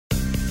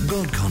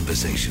God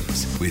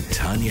Conversations with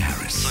Tanya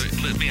Harris. So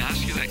let me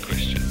ask you that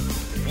question.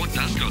 What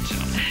does God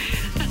sound like?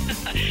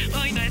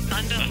 Well,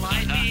 thunder,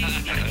 lightning.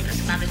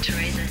 Mother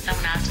Teresa,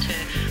 someone asked her,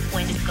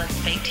 when does God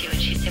speak to you?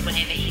 And she said,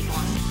 whenever he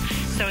wants.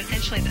 So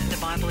essentially the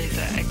Bible is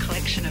a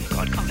collection of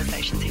God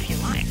conversations, if you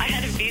like. I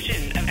had a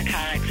vision of a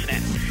car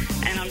accident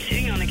and I'm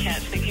sitting on the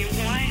couch thinking,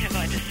 why have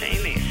I just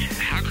seen this?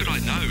 How could I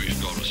know if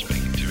God was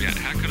speaking to me?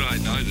 How could I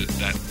know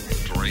that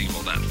dream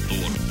or that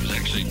thought was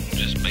actually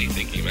just me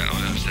thinking about,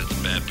 I just had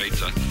some bad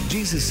pizza?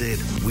 Jesus said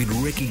we'd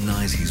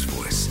recognise his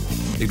voice.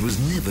 It was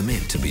never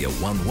meant to be a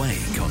one-way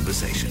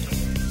conversation.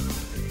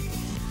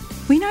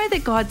 We know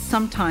that God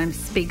sometimes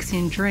speaks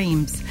in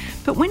dreams,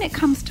 but when it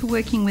comes to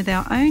working with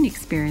our own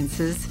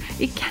experiences,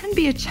 it can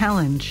be a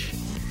challenge.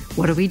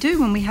 What do we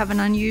do when we have an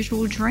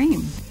unusual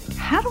dream?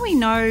 How do we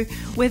know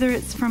whether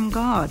it's from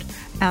God,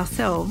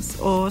 ourselves,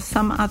 or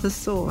some other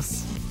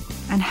source?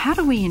 And how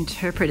do we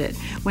interpret it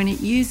when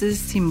it uses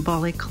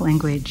symbolic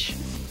language?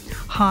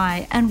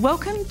 Hi, and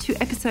welcome to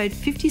episode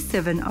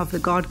 57 of the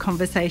God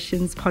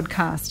Conversations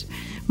podcast.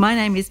 My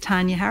name is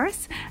Tanya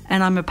Harris,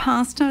 and I'm a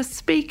pastor,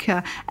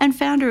 speaker, and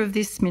founder of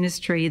this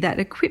ministry that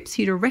equips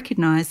you to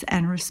recognise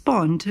and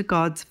respond to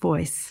God's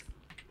voice.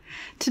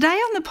 Today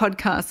on the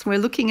podcast, we're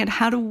looking at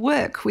how to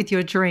work with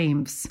your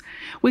dreams.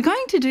 We're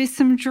going to do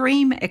some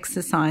dream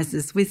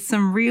exercises with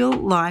some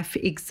real-life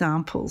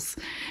examples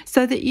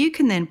so that you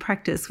can then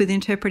practice with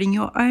interpreting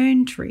your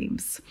own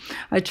dreams.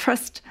 I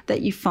trust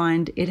that you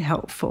find it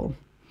helpful.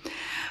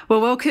 Well,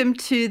 welcome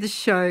to the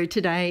show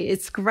today.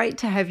 It's great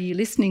to have you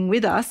listening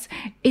with us.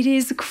 It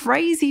is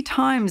crazy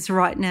times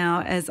right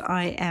now as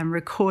I am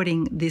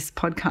recording this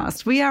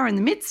podcast. We are in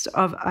the midst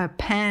of a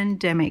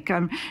pandemic.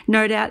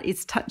 No doubt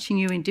it's touching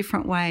you in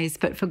different ways,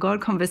 but for God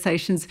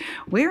Conversations,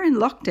 we're in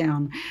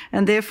lockdown,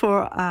 and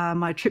therefore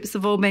my trips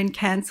have all been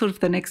cancelled for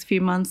the next few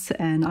months,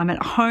 and I'm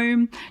at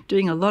home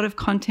doing a lot of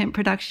content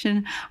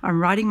production. I'm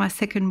writing my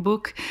second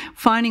book,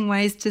 finding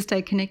ways to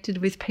stay connected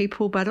with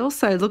people, but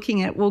also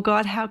looking at, well,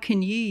 God, how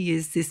can you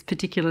use this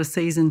particular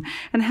season,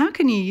 and how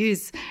can you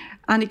use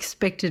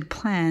unexpected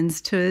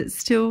plans to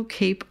still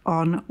keep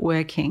on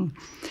working?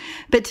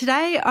 But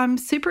today I'm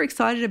super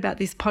excited about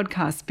this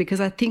podcast because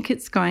I think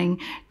it's going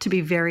to be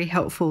very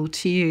helpful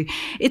to you.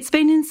 It's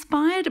been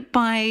inspired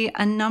by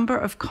a number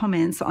of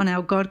comments on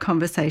our God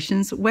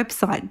Conversations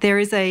website. There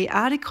is an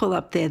article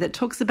up there that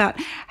talks about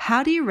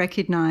how do you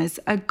recognize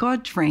a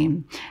God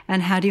dream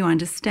and how do you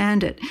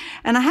understand it.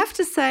 And I have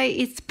to say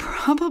it's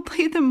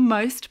probably the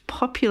most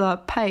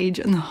popular page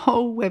on the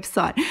whole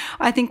website.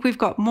 I think we've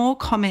got more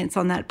comments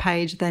on that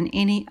page than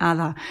any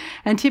other.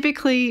 And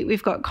typically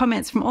we've got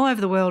comments from all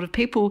over the world of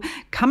people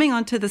coming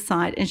onto the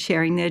site and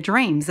sharing their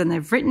dreams. And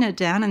they've written it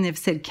down and they've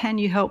said, can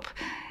you help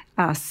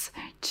us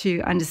to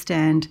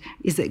understand,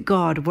 is it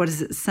God? What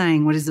is it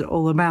saying? What is it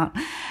all about?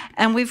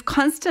 And we've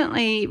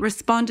constantly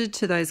responded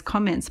to those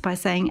comments by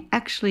saying,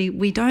 actually,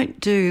 we don't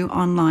do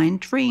online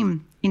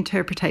dream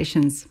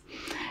interpretations.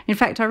 In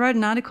fact, I wrote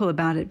an article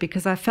about it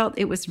because I felt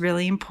it was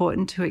really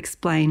important to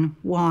explain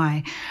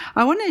why.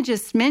 I want to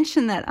just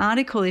mention that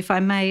article, if I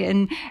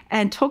may,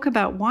 and talk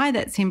about why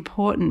that's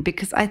important,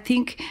 because I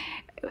think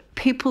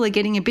people are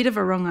getting a bit of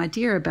a wrong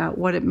idea about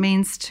what it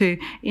means to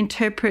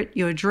interpret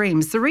your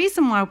dreams. The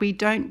reason why we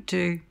don't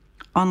do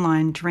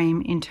online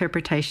dream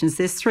interpretations,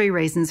 there's three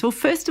reasons. Well,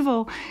 first of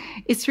all,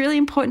 it's really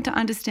important to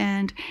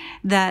understand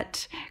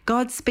that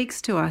God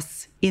speaks to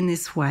us in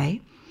this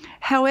way.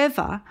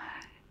 However,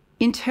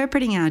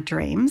 interpreting our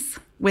dreams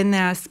when they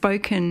are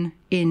spoken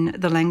in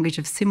the language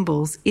of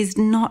symbols is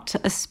not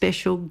a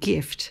special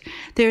gift.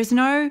 There is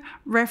no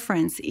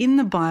reference in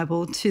the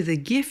Bible to the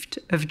gift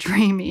of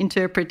dream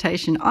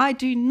interpretation. I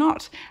do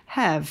not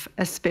have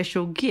a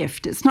special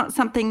gift. It's not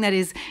something that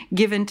is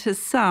given to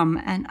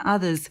some and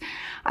others.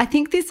 I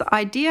think this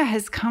idea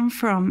has come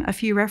from a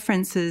few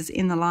references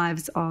in the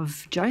lives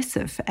of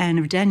Joseph and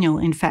of Daniel,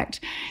 in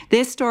fact.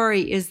 Their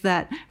story is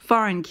that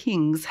foreign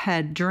kings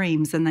had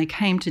dreams and they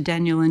came to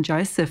Daniel and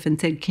Joseph and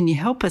said, can you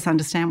help us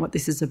understand what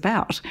this is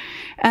about?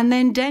 And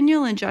then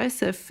Daniel and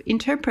Joseph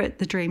interpret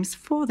the dreams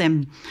for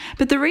them.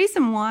 But the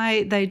reason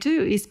why they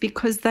do is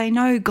because they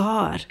know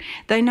God.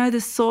 They know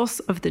the source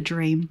of the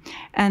dream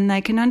and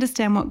they can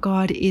understand what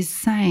God is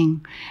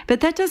saying. But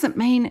that doesn't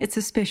mean it's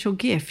a special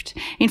gift.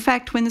 In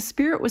fact, when the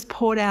Spirit was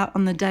poured out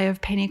on the day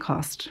of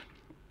Pentecost,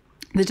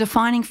 the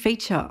defining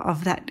feature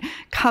of that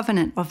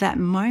covenant, of that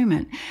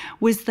moment,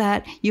 was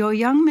that your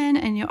young men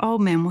and your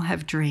old men will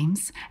have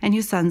dreams and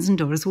your sons and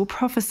daughters will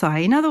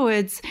prophesy. In other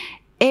words,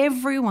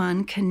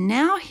 everyone can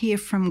now hear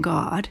from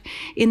God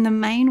in the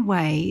main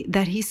way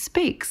that he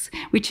speaks,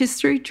 which is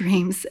through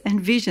dreams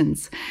and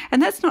visions. And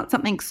that's not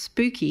something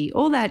spooky.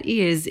 All that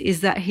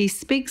is that he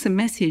speaks a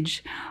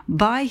message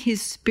by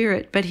his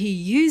Spirit, but he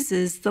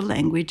uses the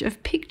language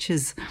of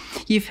pictures.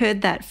 You've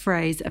heard that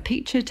phrase, a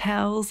picture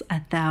tells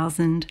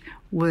 1,000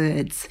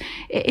 words.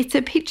 It's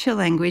a picture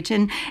language,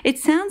 and it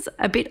sounds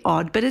a bit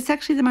odd, but it's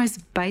actually the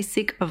most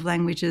basic of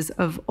languages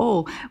of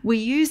all. We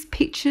use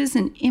pictures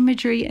and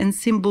imagery and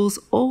symbols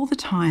all the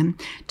time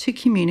to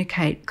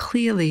communicate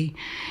clearly.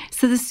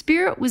 So the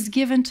Spirit was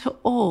given to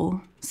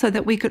all so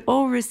that we could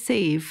all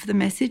receive the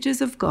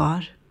messages of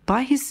God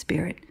by His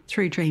Spirit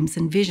through dreams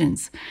and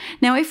visions.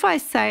 Now, if I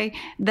say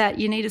that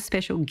you need a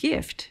special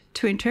gift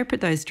to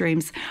interpret those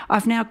dreams,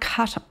 I've now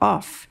cut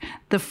off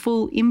the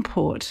full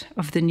import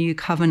of the new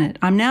covenant.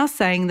 I'm now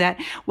saying that,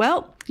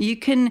 well, you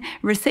can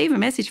receive a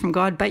message from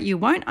God, but you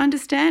won't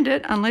understand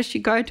it unless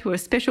you go to a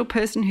special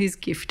person who's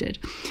gifted.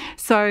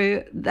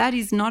 So that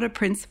is not a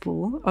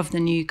principle of the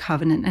new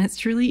covenant, and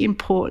it's really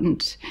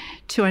important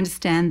to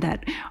understand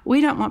that.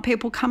 We don't want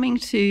people coming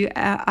to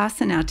us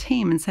and our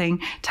team and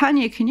saying,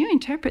 Tanya, can you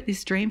interpret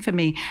this dream for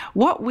me?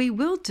 What we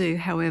will do,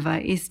 however,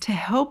 is to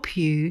help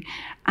you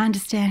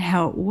understand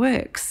how it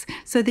works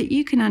so that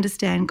you can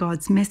understand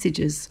God's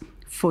messages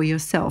for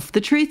yourself.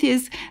 The truth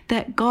is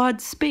that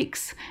God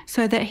speaks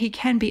so that He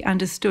can be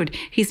understood.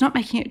 He's not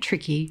making it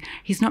tricky.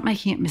 He's not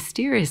making it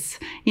mysterious.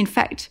 In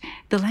fact,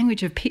 the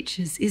language of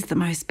pictures is the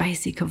most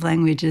basic of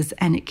languages,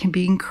 and it can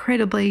be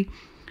incredibly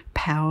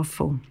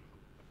powerful.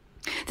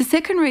 The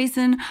second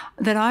reason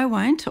that I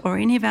won't, or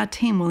any of our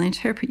team will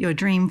interpret your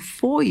dream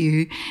for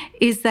you,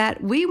 is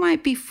that we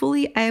won't be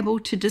fully able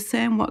to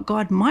discern what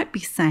God might be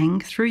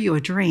saying through your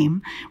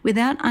dream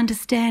without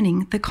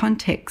understanding the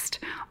context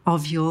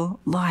of your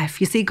life.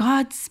 You see,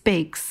 God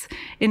speaks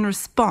in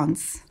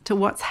response to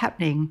what's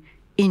happening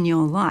in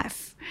your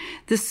life.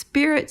 The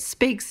Spirit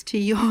speaks to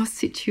your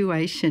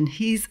situation.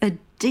 He's a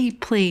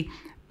deeply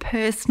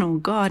personal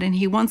God, and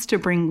He wants to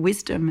bring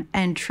wisdom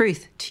and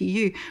truth to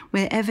you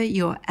wherever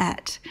you're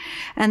at.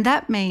 And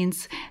that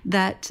means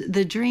that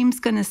the dream's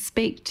going to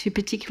speak to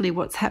particularly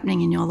what's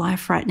happening in your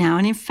life right now.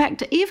 And in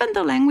fact, even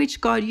the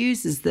language God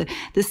uses, the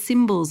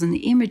symbols and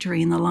the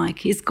imagery and the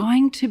like, is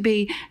going to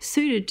be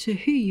suited to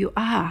who you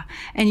are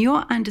and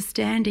your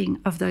understanding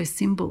of those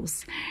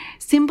symbols.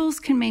 Symbols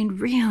can mean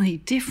really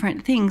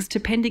different things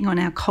depending on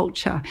our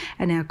culture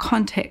and our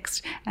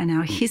context and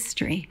our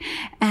history.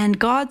 And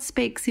God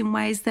speaks in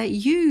ways that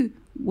you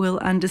will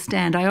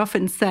understand. I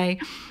often say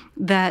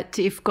that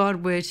if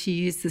God were to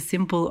use the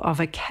symbol of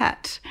a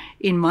cat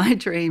in my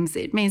dreams,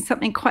 it means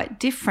something quite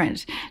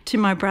different to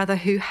my brother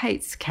who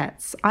hates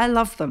cats. I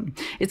love them.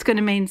 It's going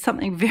to mean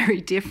something very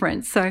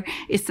different. So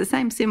it's the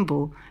same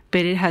symbol,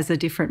 but it has a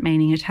different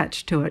meaning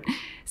attached to it.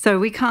 So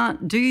we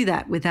can't do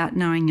that without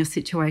knowing your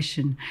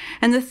situation.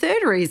 And the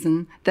third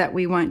reason that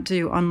we won't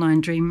do online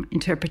dream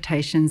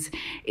interpretations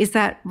is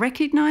that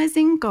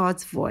recognizing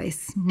God's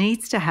voice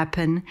needs to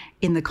happen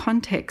in the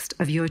context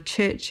of your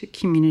church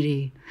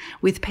community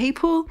with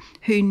people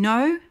who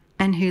know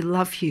and who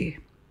love you.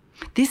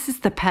 This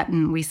is the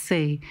pattern we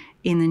see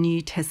in the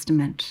New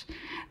Testament.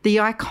 The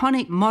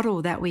iconic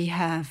model that we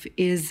have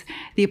is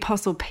the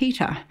Apostle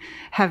Peter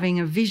having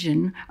a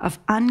vision of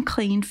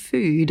unclean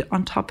food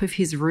on top of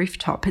his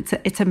rooftop.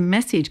 It's a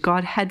message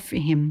God had for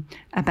him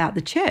about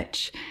the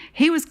church.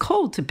 He was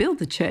called to build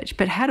the church,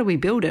 but how do we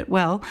build it?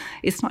 Well,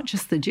 it's not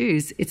just the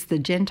Jews, it's the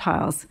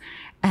Gentiles.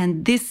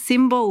 And this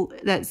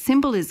that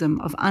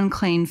symbolism of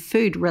unclean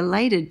food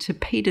related to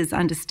Peter's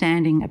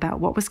understanding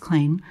about what was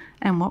clean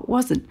and what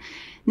wasn't.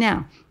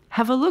 Now,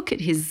 have a look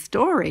at his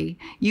story.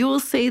 You will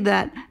see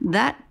that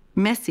that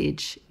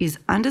message is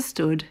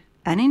understood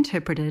and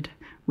interpreted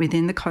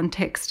within the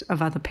context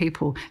of other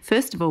people.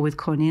 First of all, with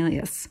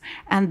Cornelius,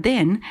 and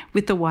then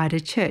with the wider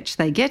church.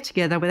 They get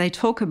together where they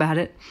talk about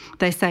it.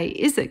 They say,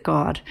 is it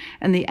God?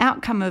 And the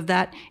outcome of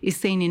that is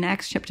seen in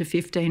Acts chapter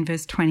 15,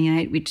 verse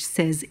 28, which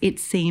says, it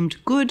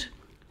seemed good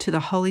to the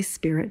Holy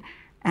Spirit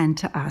and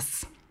to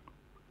us.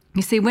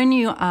 You see, when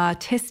you are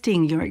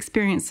testing your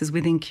experiences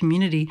within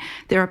community,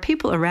 there are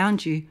people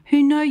around you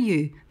who know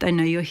you. They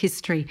know your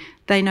history.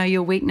 They know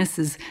your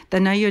weaknesses. They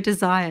know your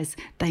desires.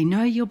 They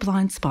know your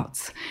blind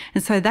spots.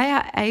 And so they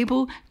are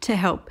able to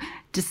help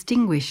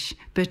distinguish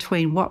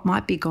between what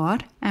might be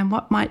God and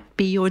what might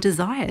be your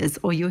desires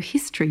or your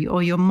history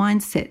or your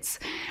mindsets.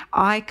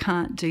 I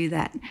can't do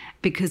that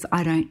because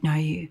I don't know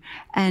you.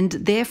 And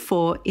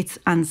therefore, it's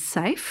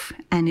unsafe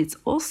and it's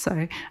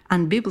also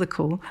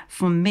unbiblical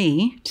for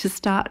me to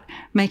start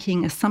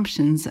making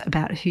assumptions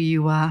about who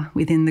you are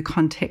within the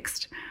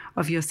context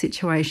of your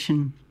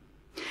situation.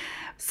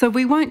 So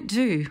we won't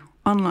do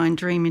online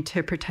dream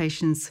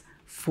interpretations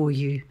for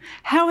you.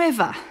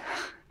 However,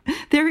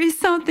 there is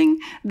something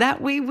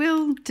that we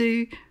will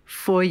do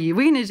for you.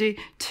 We're going to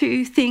do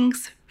two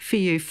things for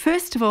you.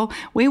 First of all,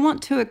 we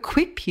want to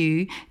equip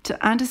you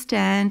to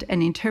understand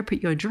and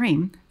interpret your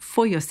dream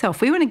for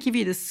yourself. We want to give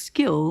you the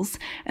skills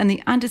and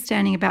the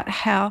understanding about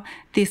how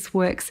this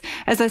works.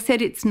 As I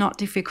said, it's not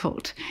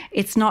difficult.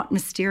 It's not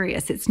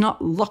mysterious. It's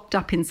not locked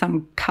up in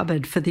some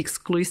cupboard for the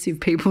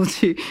exclusive people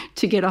to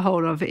get a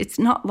hold of. It's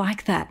not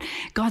like that.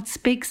 God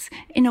speaks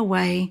in a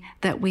way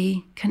that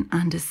we can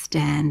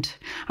understand.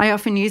 I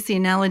often use the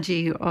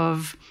analogy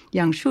of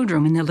young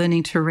children when they're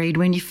learning to read.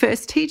 When you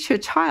first teach your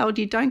child,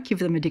 you don't give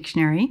them a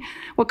dictionary.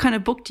 What kind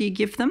of book do you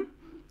give them?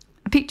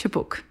 A picture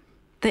book,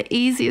 the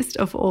easiest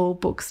of all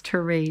books to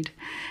read.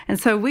 And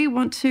so we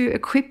want to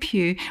equip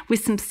you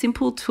with some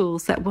simple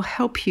tools that will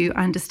help you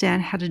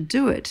understand how to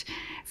do it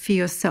for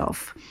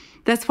yourself.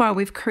 That's why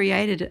we've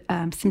created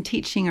some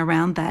teaching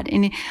around that.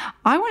 And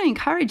I want to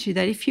encourage you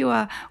that if you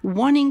are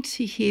wanting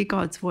to hear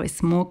God's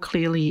voice more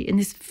clearly in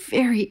this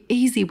very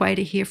easy way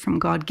to hear from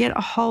God, get a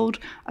hold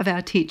of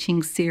our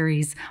teaching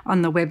series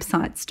on the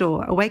website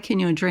store. Awaken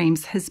Your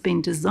Dreams has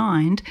been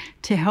designed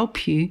to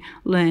help you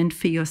learn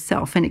for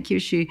yourself, and it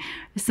gives you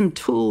some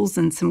tools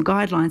and some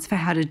guidelines for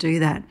how to do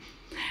that.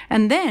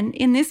 And then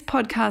in this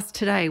podcast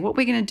today, what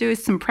we're going to do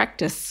is some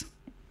practice.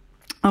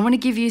 I want to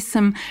give you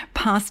some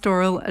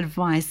pastoral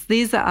advice.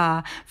 These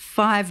are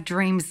 5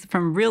 dreams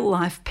from real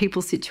life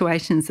people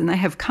situations, and they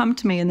have come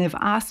to me and they've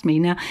asked me.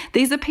 Now,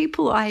 these are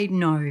people I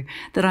know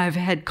that I've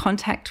had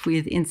contact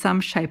with in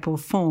some shape or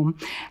form,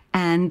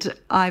 and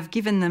I've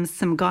given them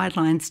some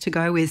guidelines to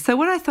go with. So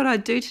what I thought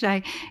I'd do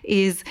today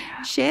is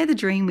share the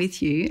dream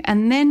with you,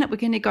 and then we're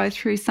going to go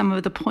through some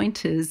of the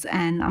pointers,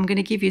 and I'm going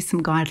to give you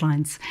some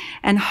guidelines.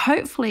 And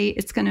hopefully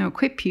it's going to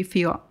equip you for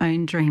your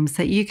own dreams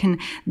that you can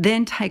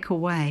then take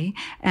away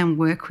and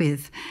work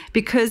with.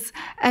 Because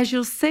as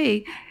you'll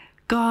see,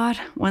 God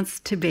wants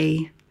to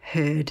be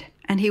heard,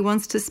 and he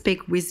wants to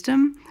speak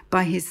wisdom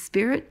by his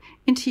Spirit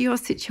into your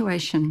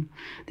situation.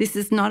 This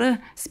is not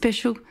a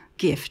special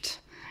gift.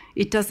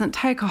 It doesn't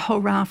take a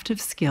whole raft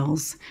of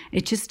skills.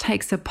 It just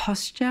takes a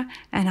posture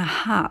and a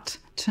heart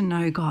to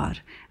know God,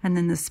 and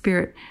then the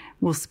Spirit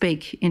will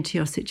speak into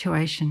your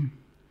situation.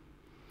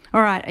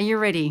 All right, are you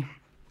ready?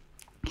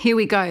 Here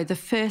we go, the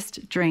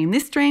first dream.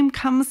 This dream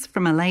comes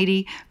from a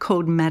lady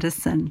called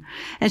Madison,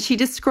 and she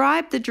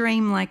described the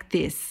dream like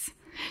this.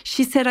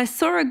 She said, I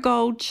saw a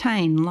gold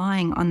chain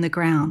lying on the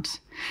ground.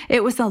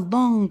 It was a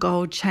long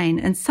gold chain,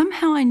 and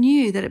somehow I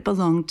knew that it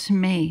belonged to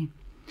me.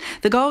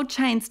 The gold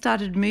chain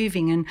started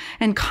moving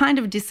and kind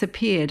of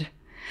disappeared.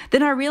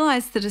 Then I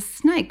realised that a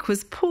snake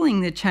was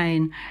pulling the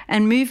chain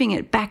and moving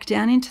it back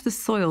down into the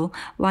soil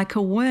like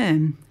a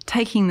worm,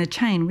 taking the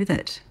chain with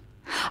it.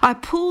 I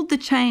pulled the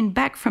chain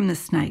back from the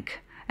snake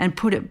and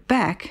put it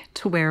back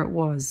to where it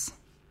was.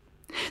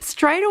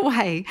 Straight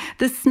away,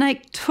 the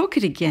snake took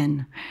it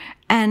again,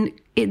 and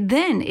it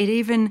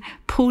even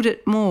pulled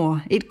it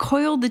more. It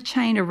coiled the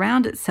chain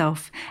around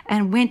itself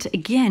and went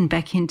again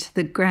back into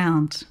the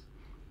ground.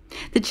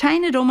 The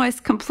chain had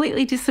almost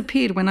completely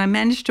disappeared when I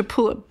managed to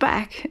pull it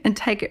back and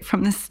take it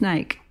from the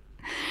snake.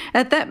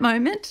 At that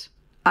moment,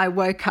 I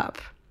woke up,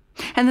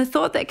 and the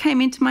thought that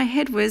came into my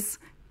head was,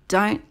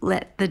 don't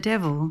let the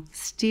devil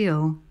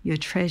steal your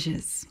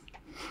treasures.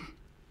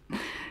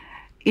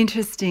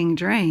 Interesting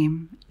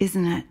dream,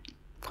 isn't it?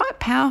 Quite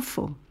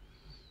powerful.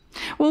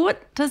 Well,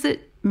 what does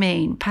it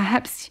mean?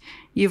 Perhaps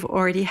you've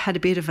already had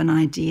a bit of an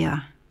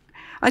idea.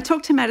 I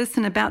talked to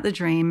Madison about the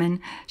dream, and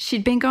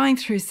she'd been going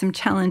through some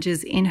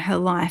challenges in her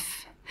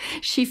life.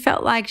 She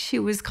felt like she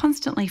was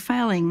constantly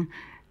failing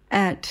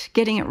at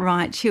getting it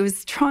right. She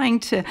was trying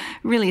to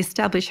really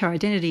establish her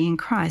identity in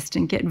Christ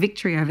and get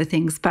victory over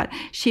things, but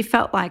she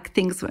felt like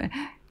things were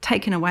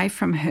taken away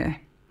from her.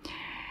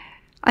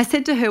 I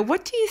said to her,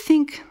 what do you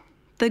think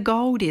the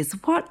gold is?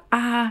 What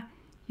are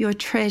your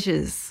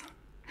treasures?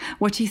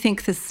 What do you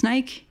think the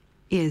snake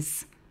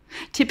is?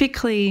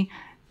 Typically,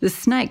 the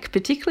snake,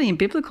 particularly in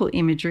biblical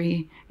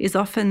imagery, is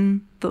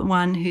often the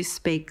one who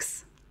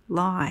speaks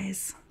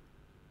lies.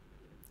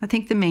 I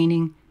think the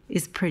meaning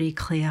is pretty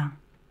clear.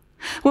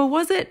 Well,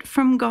 was it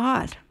from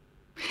God?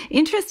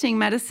 Interesting,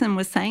 Madison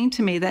was saying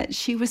to me that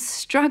she was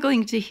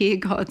struggling to hear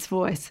God's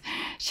voice.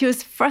 She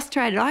was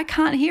frustrated. I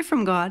can't hear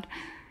from God.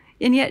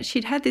 And yet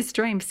she'd had this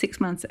dream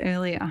 6 months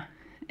earlier,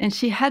 and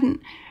she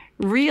hadn't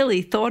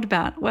really thought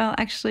about, well,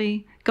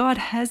 actually, God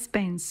has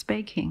been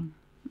speaking,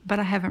 but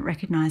I haven't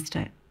recognized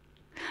it.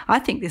 I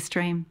think this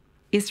dream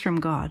is from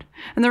God.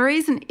 And the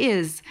reason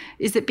is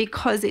that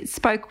because it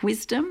spoke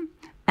wisdom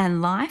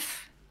and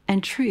life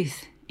and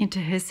truth into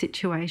her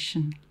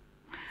situation.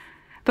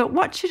 But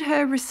what should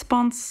her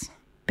response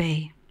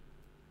be?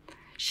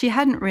 She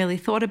hadn't really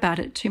thought about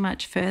it too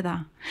much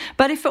further.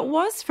 But if it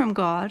was from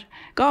God,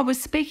 God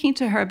was speaking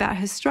to her about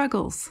her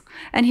struggles,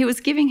 and he was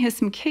giving her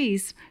some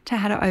keys to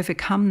how to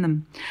overcome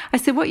them. I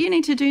said, what you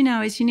need to do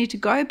now is you need to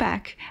go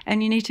back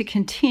and you need to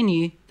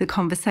continue the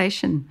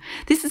conversation.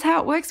 This is how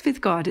it works with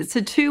God. It's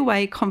a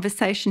two-way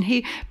conversation.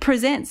 He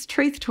presents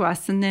truth to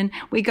us, and then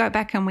we go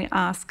back and we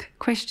ask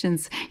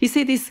questions. You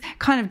see this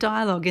kind of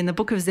dialogue in the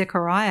book of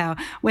Zechariah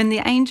when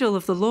the angel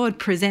of the Lord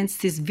presents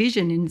this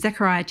vision in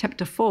Zechariah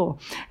chapter 4,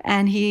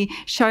 and he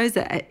shows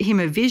him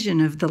a vision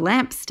of the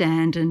lampstand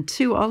and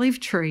 2 olive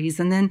trees,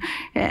 and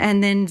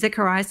then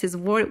Zechariah says,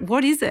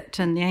 what is it?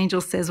 And the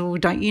angel says, well,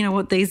 don't you know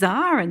what these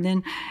are?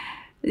 And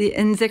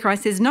Zechariah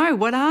says, no,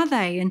 what are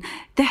they? And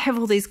they have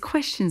all these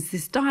questions,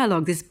 this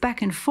dialogue, this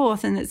back and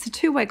forth, and it's a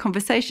two-way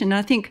conversation. And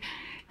I think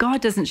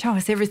God doesn't show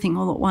us everything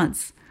all at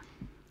once.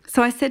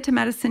 So I said to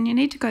Madison, you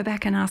need to go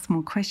back and ask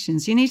more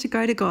questions. You need to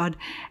go to God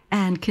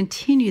and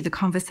continue the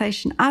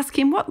conversation. Ask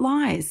him, what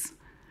lies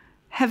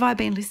have I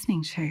been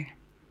listening to?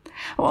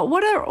 Well,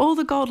 what are all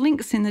the gold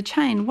links in the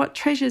chain? What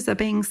treasures are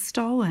being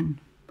stolen?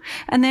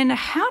 And then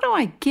how do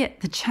I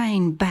get the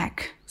chain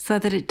back so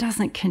that it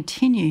doesn't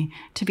continue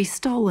to be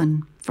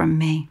stolen from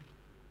me?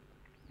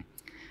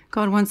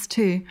 God wants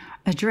to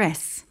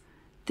address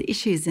the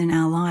issues in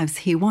our lives.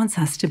 He wants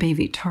us to be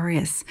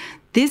victorious.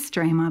 This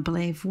dream, I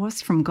believe,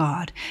 was from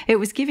God. It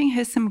was giving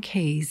her some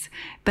keys,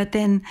 but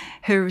then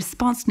her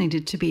response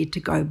needed to be to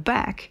go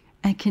back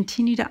and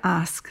continue to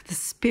ask the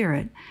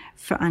Spirit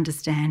for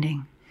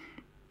understanding.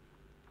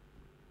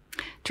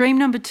 Dream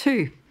number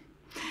 2.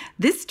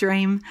 This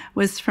dream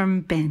was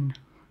from Ben.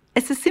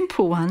 It's a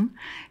simple one.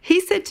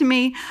 He said to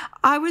me,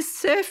 I was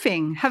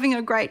surfing, having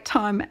a great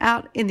time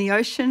out in the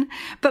ocean,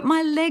 but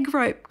my leg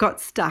rope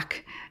got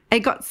stuck.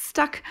 It got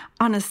stuck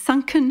on a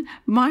sunken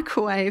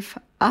microwave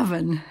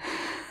oven.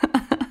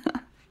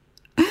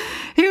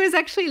 He was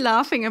actually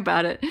laughing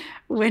about it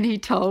when he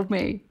told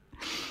me.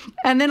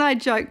 And then I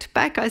joked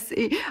back. I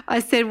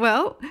said,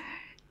 well,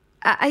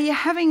 are you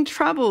having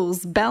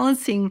troubles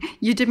balancing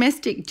your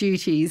domestic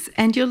duties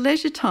and your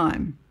leisure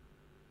time?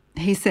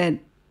 He said,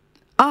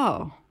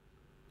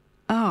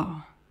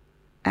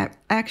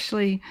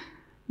 actually,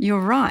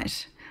 you're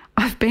right.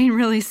 I've been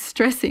really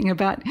stressing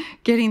about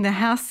getting the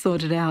house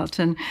sorted out,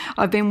 and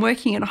I've been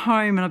working at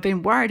home, and I've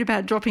been worried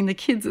about dropping the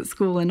kids at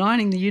school and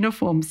ironing the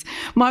uniforms.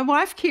 My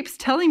wife keeps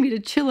telling me to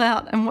chill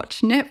out and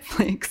watch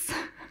Netflix.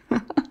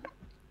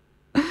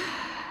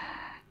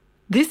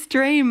 This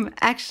dream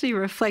actually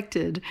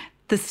reflected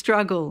the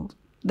struggle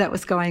that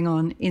was going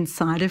on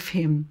inside of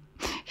him.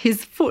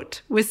 His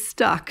foot was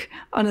stuck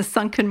on a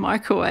sunken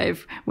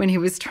microwave when he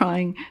was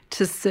trying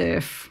to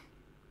surf.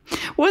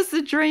 Was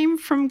the dream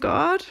from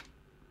God?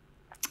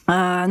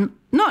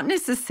 Not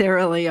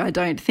necessarily, I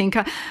don't think.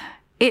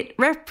 It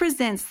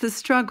represents the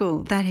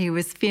struggle that he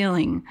was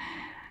feeling.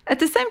 At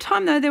the same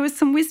time, though, there was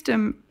some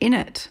wisdom in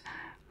it.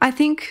 I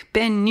think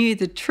Ben knew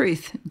the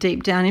truth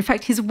deep down. In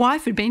fact, his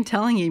wife had been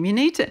telling him, you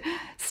need to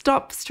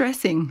stop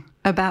stressing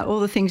about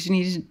all the things you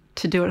need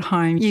to do at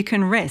home. You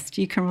can rest,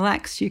 you can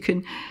relax, you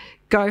can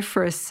go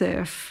for a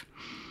surf.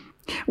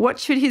 What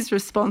should his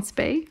response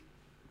be?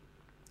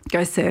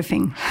 Go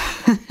surfing.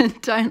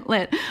 Don't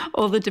let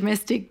all the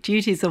domestic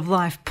duties of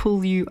life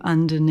pull you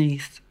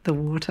underneath the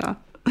water.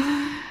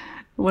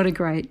 What a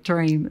great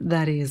dream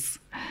that is.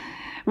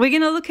 We're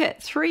going to look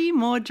at 3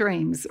 more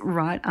dreams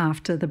right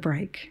after the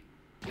break.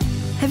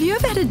 Have you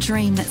ever had a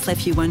dream that's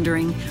left you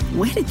wondering,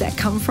 where did that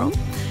come from?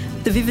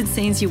 The vivid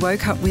scenes you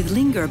woke up with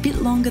linger a bit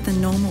longer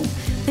than normal.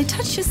 They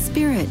touch your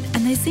spirit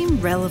and they seem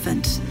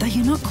relevant, though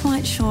you're not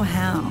quite sure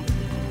how.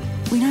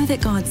 We know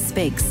that God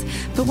speaks,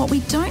 but what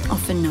we don't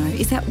often know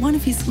is that one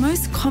of his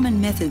most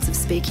common methods of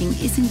speaking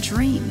is in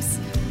dreams.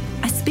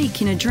 I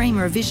speak in a dream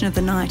or a vision of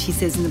the night, he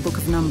says in the book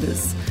of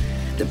Numbers.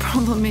 The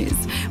problem is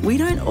we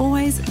don't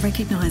always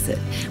recognise it.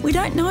 We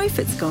don't know if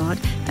it's God,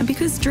 and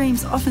because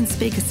dreams often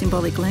speak a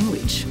symbolic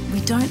language,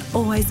 we don't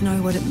always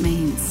know what it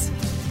means.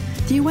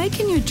 The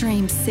Awaken Your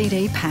Dreams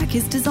CD pack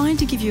is designed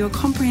to give you a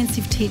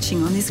comprehensive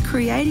teaching on this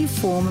creative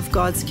form of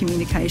God's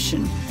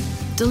communication.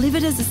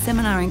 Delivered as a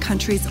seminar in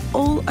countries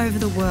all over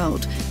the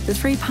world, the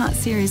 3-part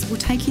series will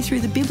take you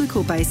through the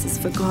biblical basis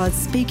for God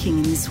speaking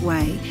in this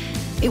way.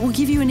 It will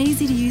give you an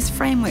easy-to-use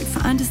framework for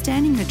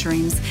understanding your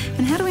dreams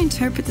and how to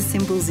interpret the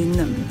symbols in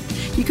them.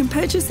 You can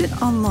purchase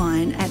it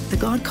online at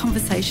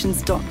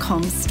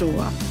thegodconversations.com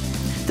store.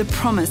 The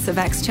promise of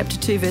Acts chapter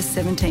 2 verse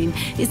 17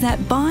 is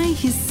that by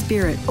his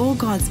Spirit, all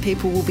God's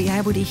people will be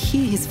able to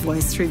hear his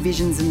voice through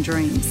visions and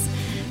dreams.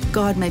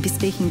 God may be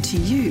speaking to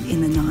you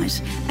in the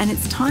night, and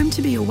it's time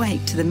to be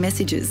awake to the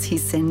messages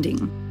he's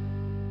sending.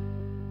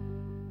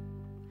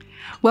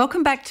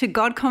 Welcome back to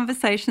God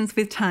Conversations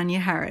with Tanya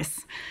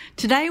Harris.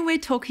 Today we're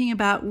talking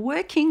about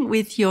working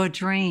with your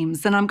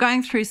dreams, and I'm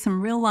going through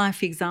some real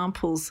life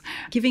examples,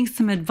 giving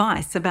some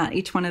advice about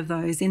each one of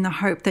those in the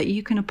hope that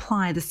you can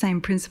apply the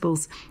same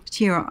principles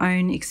to your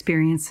own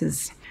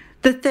experiences.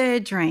 The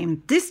 3rd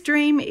dream. This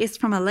dream is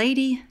from a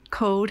lady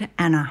called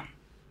Anna.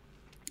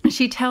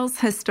 She tells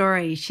her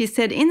story. She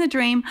said, in the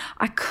dream,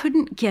 I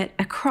couldn't get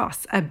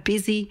across a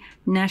busy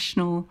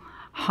national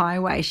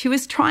highway. She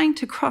was trying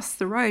to cross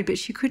the road, but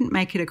she couldn't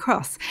make it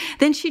across.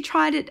 Then she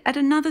tried it at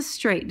another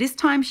street. This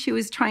time she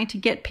was trying to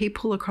get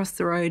people across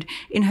the road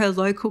in her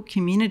local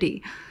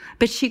community,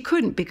 but she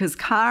couldn't because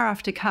car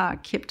after car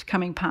kept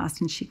coming past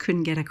and she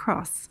couldn't get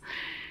across.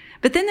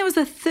 But then there was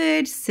a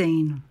 3rd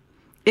scene.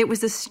 It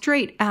was a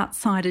street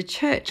outside a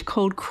church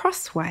called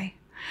Crossway.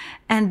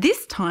 And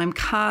this time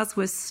cars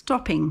were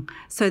stopping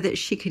so that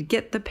she could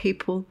get the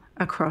people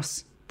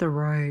across the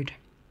road.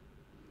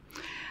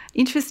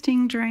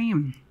 Interesting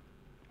dream.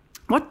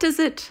 What does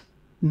it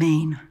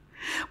mean?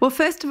 Well,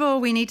 first of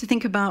all, we need to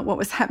think about what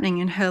was happening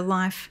in her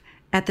life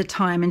at the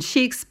time. And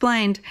she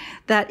explained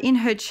that in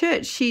her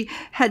church, she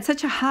had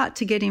such a heart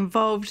to get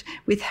involved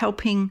with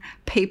helping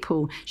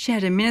people. She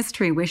had a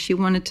ministry where she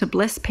wanted to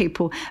bless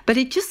people, but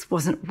it just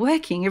wasn't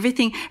working.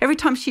 Every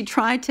time she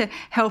tried to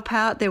help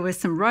out, there were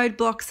some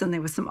roadblocks and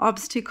there were some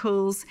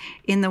obstacles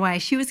in the way.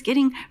 She was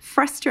getting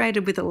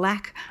frustrated with a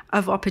lack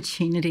of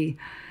opportunity.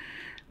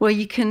 Well,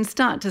 you can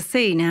start to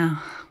see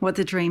now what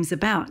the dream's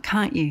about,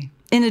 can't you?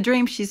 In the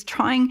dream, she's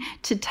trying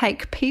to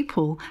take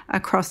people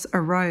across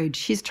a road.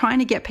 She's trying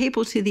to get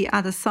people to the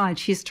other side.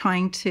 She's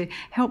trying to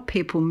help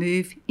people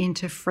move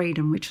into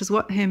freedom, which is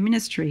what her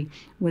ministry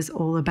was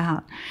all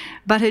about.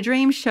 But her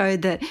dream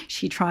showed that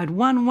she tried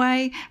one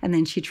way and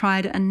then she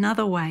tried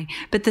another way.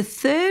 But the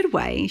third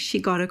way she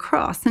got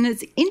across, and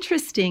it's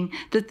interesting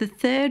that the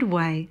third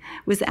way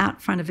was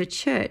out front of a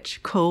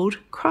church called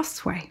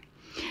Crossway.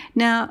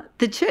 Now,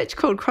 the church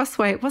called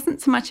Crossway, it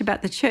wasn't so much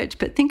about the church,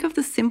 but think of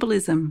the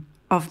symbolism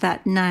of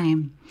that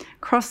name,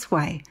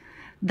 Crossway.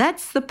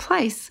 That's the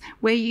place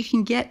where you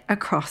can get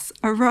across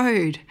a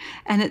road.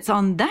 And it's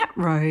on that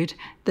road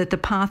that the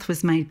path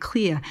was made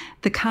clear.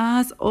 The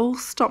cars all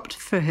stopped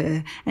for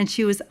her and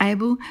she was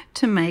able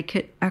to make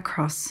it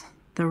across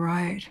the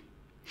road.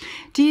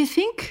 Do you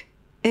think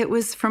it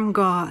was from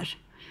God?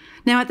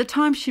 Now, at the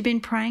time, she'd been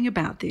praying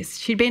about this.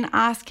 She'd been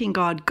asking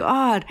God,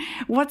 God,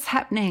 what's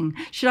happening?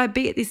 Should I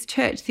be at this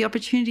church? The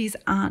opportunities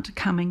aren't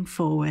coming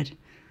forward.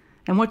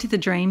 And what did the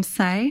dream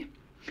say?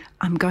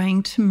 I'm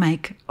going to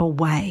make a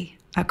way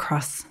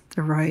across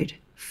the road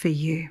for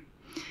you.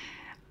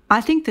 I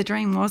think the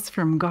dream was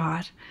from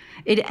God.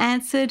 It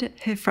answered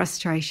her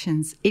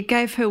frustrations. It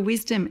gave her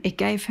wisdom. It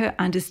gave her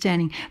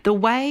understanding. The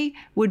way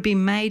would be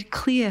made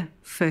clear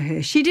for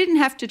her. She didn't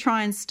have to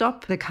try and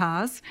stop the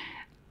cars.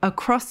 A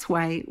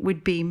crossway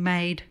would be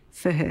made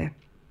for her.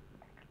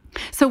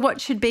 So what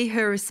should be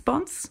her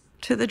response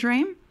to the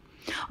dream?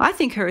 I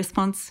think her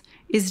response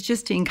is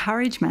just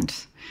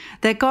encouragement,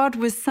 that God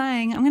was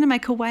saying, I'm going to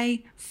make a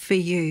way for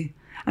you.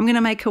 I'm going to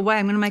make a way.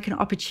 I'm going to make an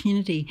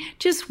opportunity.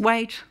 Just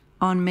wait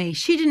on me.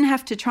 She didn't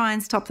have to try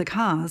and stop the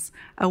cars.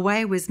 A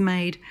way was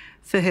made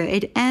for her.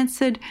 It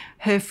answered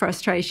her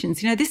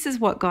frustrations. You know, this is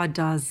what God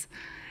does.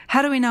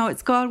 How do we know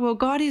it's God? Well,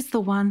 God is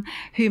the one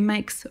who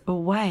makes a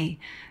way.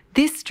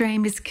 This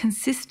dream is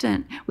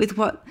consistent with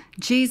what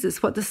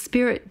Jesus, what the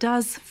Spirit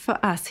does for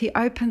us. He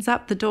opens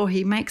up the door,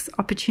 He makes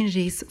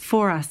opportunities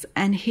for us,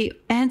 and He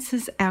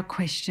answers our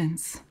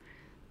questions.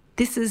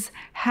 This is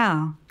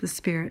how the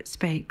Spirit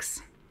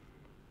speaks.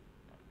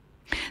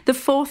 The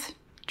fourth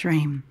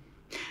dream.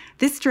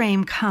 This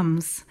dream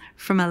comes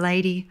from a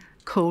lady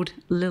called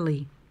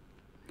Lily.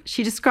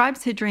 She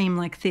describes her dream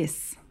like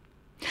this.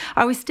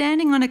 I was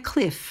standing on a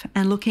cliff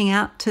and looking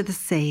out to the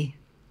sea.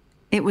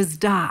 It was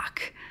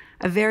dark.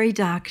 A very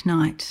dark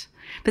night,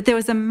 but there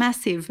was a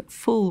massive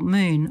full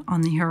moon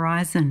on the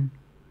horizon.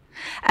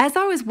 As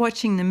I was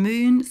watching, the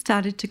moon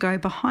started to go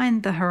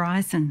behind the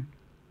horizon.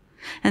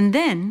 And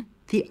then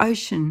the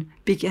ocean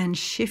began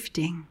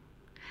shifting.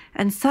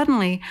 And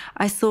suddenly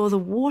I saw the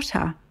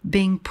water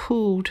being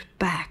pulled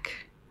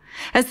back.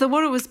 As the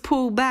water was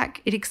pulled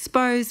back, it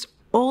exposed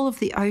all of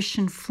the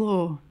ocean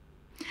floor.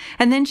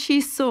 And then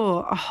she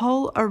saw a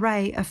whole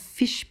array of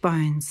fish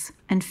bones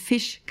and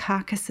fish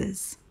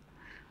carcasses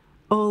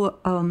all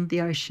on the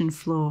ocean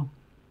floor.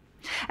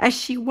 As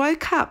she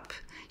woke up,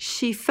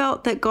 she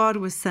felt that God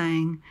was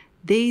saying,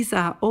 these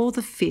are all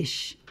the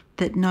fish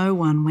that no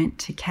one went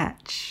to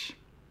catch.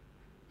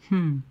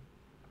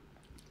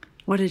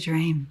 What a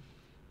dream.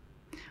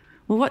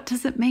 Well, what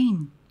does it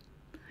mean?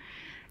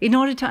 In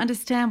order to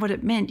understand what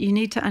it meant, you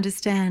need to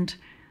understand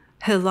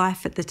her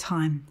life at the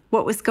time.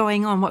 What was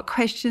going on? What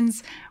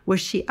questions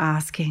was she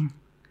asking?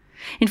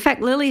 In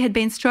fact, Lily had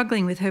been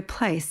struggling with her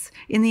place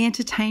in the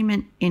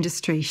entertainment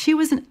industry. She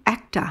was an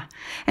actor,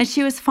 and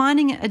she was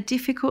finding it a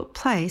difficult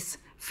place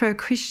for a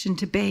Christian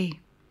to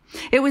be.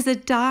 It was a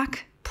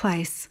dark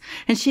place,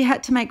 and she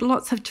had to make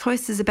lots of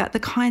choices about the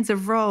kinds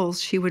of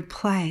roles she would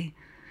play.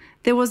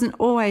 There wasn't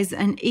always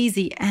an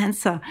easy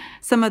answer.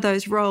 Some of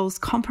those roles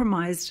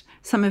compromised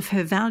some of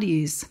her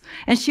values,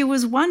 and she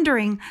was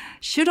wondering,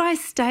 should I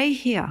stay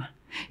here?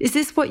 Is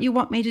this what you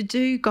want me to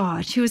do,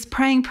 God? She was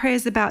praying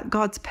prayers about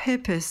God's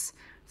purpose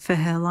for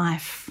her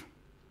life.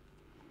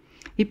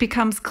 It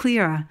becomes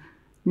clearer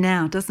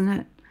now, doesn't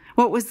it?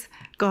 What was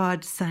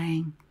God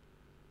saying?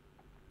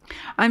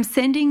 I'm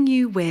sending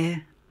you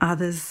where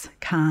others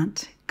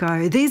can't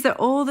go. These are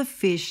all the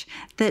fish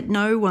that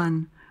no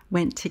one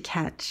went to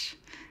catch.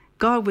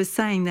 God was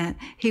saying that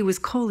He was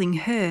calling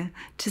her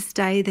to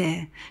stay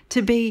there,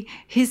 to be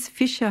His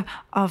fisher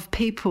of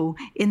people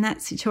in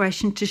that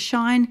situation, to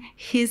shine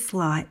His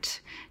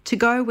light, to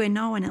go where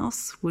no one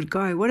else would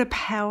go. What a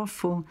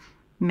powerful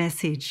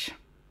message.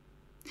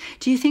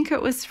 Do you think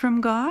it was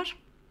from God?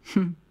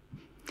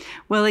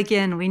 Well,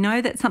 again, we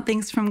know that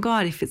something's from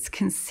God if it's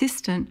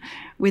consistent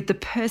with the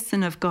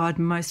person of God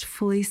most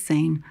fully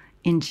seen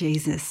in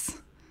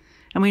Jesus.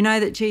 And we know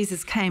that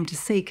Jesus came to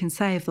seek and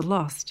save the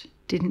lost,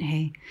 didn't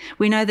He?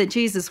 We know that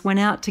Jesus went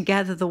out to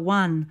gather the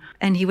one,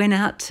 and He went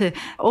out to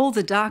all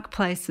the dark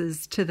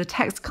places, to the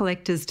tax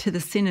collectors, to the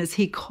sinners.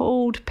 He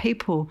called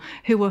people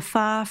who were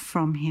far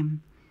from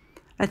Him.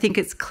 I think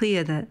it's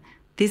clear that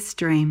this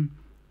dream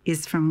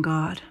is from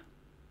God.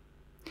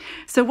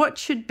 So what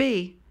should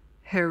be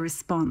her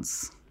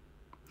response?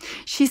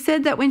 She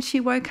said that when she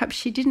woke up,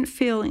 she didn't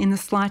feel in the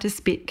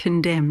slightest bit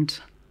condemned.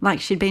 like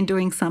she'd been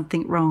doing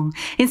something wrong.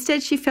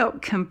 Instead, she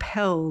felt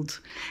compelled,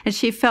 and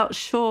she felt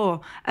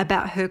sure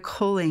about her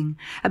calling,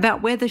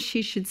 about whether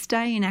she should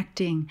stay in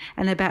acting,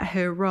 and about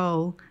her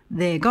role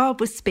there. God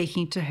was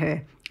speaking to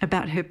her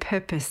about her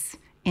purpose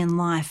in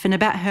life and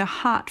about her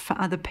heart for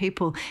other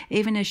people,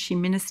 even as she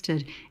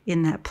ministered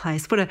in that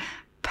place. What a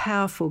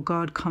powerful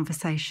God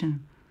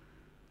conversation.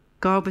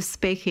 God was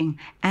speaking,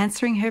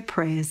 answering her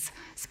prayers,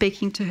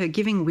 speaking to her,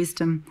 giving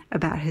wisdom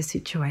about her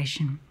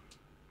situation.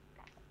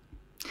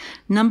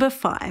 Number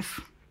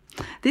 5.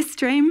 This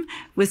dream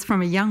was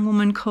from a young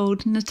woman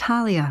called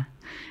Natalia,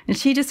 and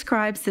she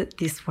describes it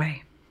this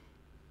way.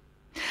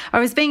 I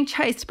was being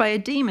chased by a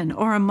demon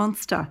or a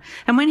monster,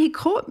 and when he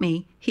caught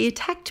me, he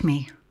attacked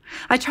me.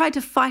 I tried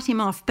to fight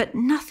him off, but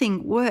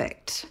nothing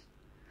worked.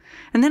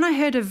 And then I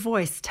heard a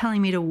voice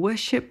telling me to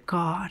worship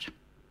God.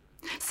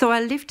 So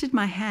I lifted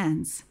my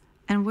hands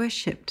and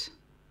worshipped.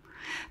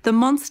 The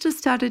monster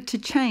started to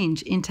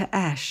change into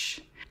ash.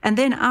 And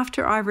then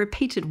after I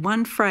repeated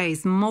one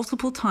phrase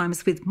multiple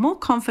times with more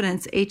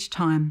confidence each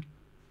time,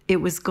 it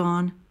was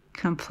gone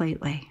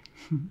completely.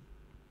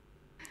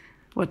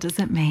 What does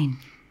it mean?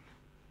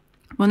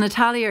 Well,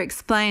 Natalia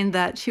explained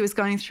that she was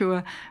going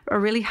through a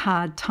really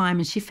hard time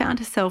and she found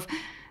herself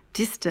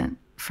distant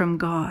from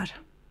God.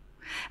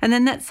 And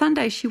then that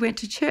Sunday she went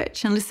to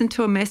church and listened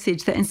to a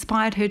message that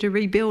inspired her to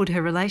rebuild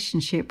her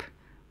relationship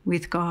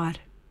with God.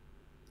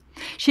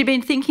 She'd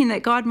been thinking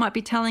that God might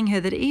be telling her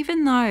that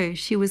even though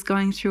she was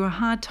going through a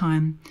hard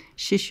time,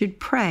 she should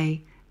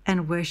pray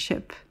and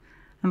worship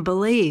and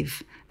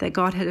believe that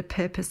God had a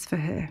purpose for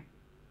her.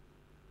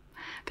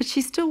 But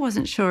she still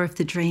wasn't sure if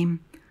the dream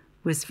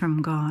was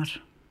from God.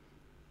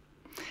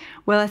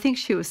 Well, I think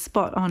she was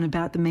spot on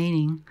about the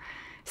meaning.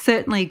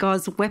 Certainly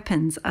God's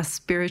weapons are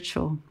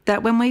spiritual,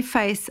 that when we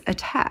face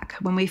attack,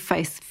 when we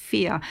face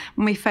fear,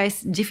 when we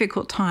face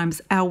difficult times,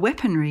 our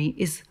weaponry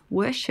is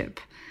worship.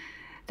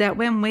 That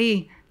when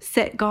we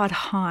set God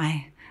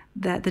high,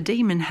 that the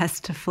demon has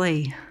to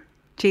flee.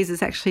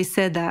 Jesus actually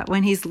said that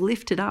when he's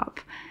lifted up,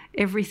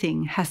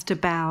 everything has to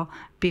bow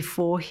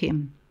before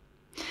him.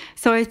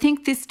 So I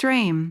think this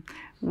dream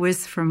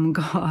was from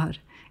God.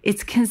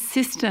 It's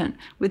consistent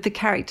with the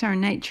character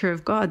and nature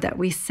of God that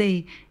we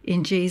see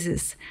in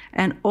Jesus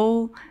and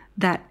all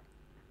that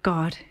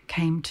God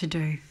came to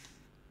do.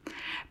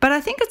 But I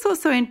think it's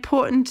also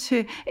important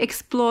to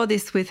explore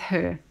this with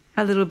her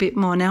a little bit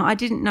more. Now, I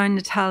didn't know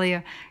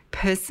Natalia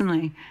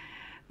personally,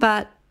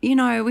 but,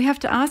 we have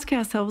to ask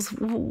ourselves,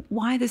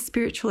 why the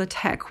spiritual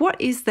attack? What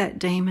is that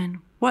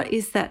demon? What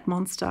is that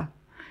monster?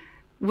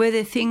 Were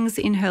there things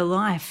in her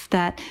life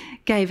that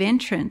gave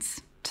entrance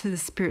to the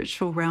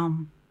spiritual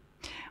realm?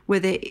 Were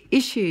there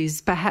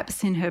issues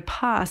perhaps in her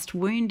past,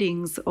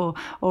 woundings or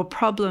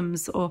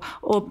problems or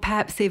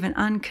perhaps even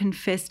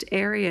unconfessed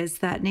areas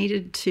that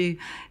needed to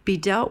be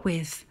dealt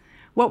with?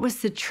 What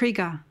was the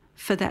trigger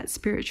for that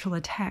spiritual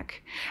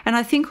attack? And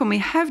I think when we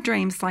have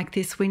dreams like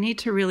this, we need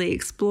to really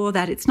explore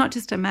that. It's not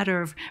just a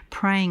matter of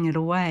praying it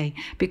away,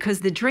 because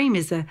the dream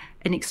is an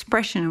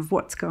expression of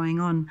what's going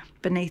on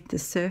beneath the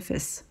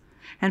surface.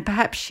 And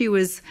perhaps she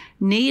was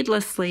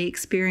needlessly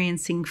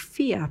experiencing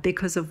fear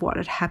because of what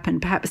had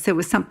happened. Perhaps there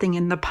was something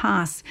in the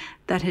past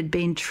that had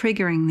been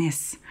triggering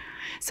this.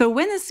 So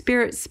when the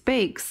Spirit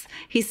speaks,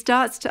 he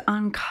starts to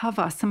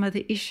uncover some of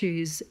the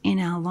issues in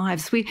our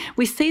lives.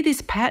 We see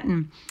this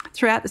pattern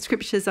throughout the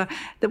scriptures. That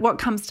what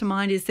comes to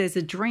mind is there's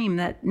a dream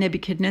that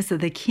Nebuchadnezzar,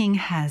 the king,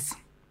 has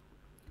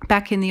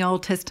back in the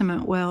Old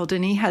Testament world,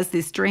 and he has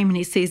this dream and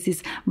he sees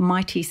this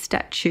mighty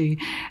statue,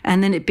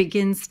 and then it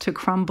begins to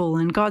crumble,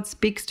 and God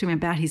speaks to him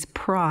about his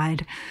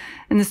pride,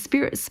 and the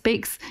Spirit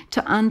speaks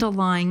to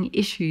underlying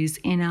issues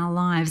in our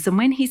lives. And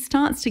when he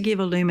starts to give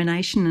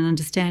illumination and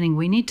understanding,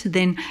 we need to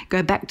then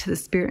go back to the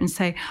Spirit and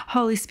say,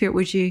 Holy Spirit,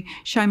 would you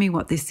show me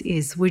what this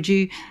is? Would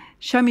you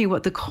show me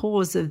what the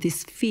cause of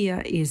this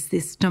fear is,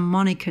 this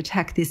demonic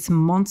attack, this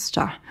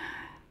monster?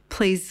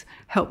 Please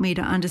help me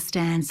to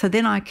understand, so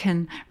then I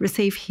can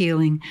receive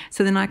healing,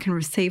 so then I can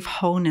receive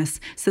wholeness,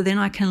 so then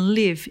I can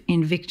live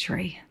in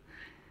victory.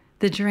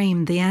 The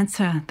dream, the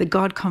answer, the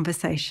God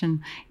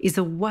conversation is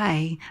a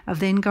way of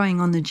then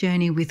going on the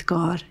journey with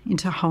God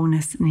into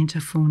wholeness and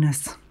into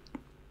fullness.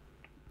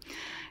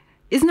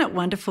 Isn't it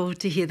wonderful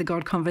to hear the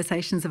God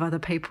conversations of other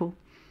people?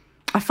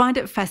 I find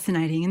it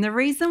fascinating, and the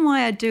reason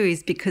why I do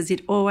is because it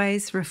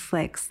always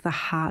reflects the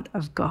heart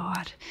of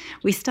God.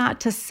 We start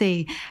to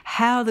see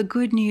how the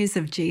good news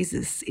of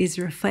Jesus is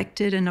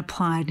reflected and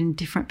applied in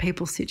different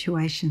people's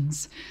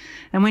situations.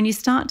 And when you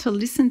start to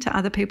listen to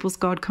other people's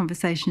God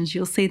conversations,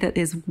 you'll see that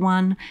there's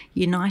one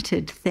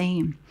united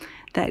theme,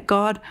 that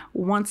God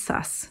wants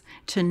us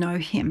to know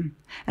him,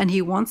 and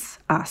he wants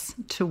us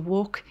to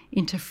walk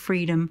into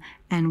freedom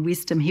and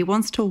wisdom. He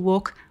wants to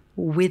walk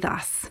with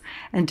us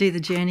and do the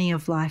journey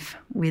of life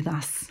with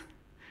us.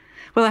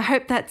 Well, I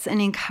hope that's an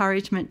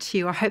encouragement to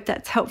you. I hope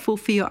that's helpful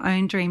for your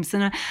own dreams.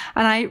 And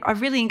I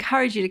really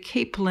encourage you to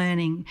keep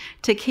learning,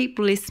 to keep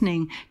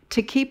listening,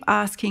 to keep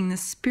asking the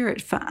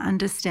Spirit for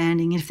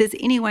understanding. If there's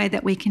any way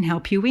that we can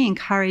help you, we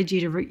encourage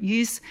you to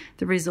use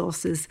the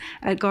resources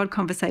at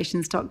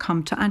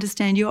godconversations.com to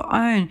understand your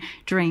own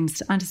dreams,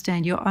 to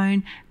understand your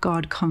own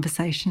God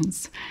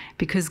conversations,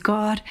 because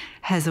God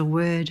has a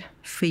word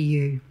for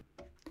you.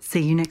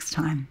 See you next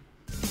time.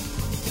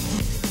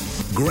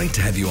 Great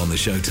to have you on the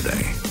show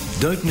today.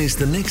 Don't miss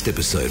the next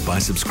episode by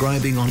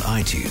subscribing on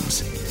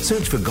iTunes.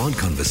 Search for God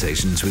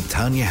Conversations with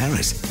Tanya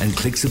Harris and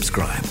click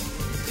subscribe.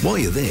 While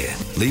you're there,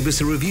 leave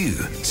us a review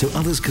so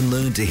others can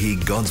learn to hear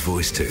God's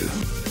voice too.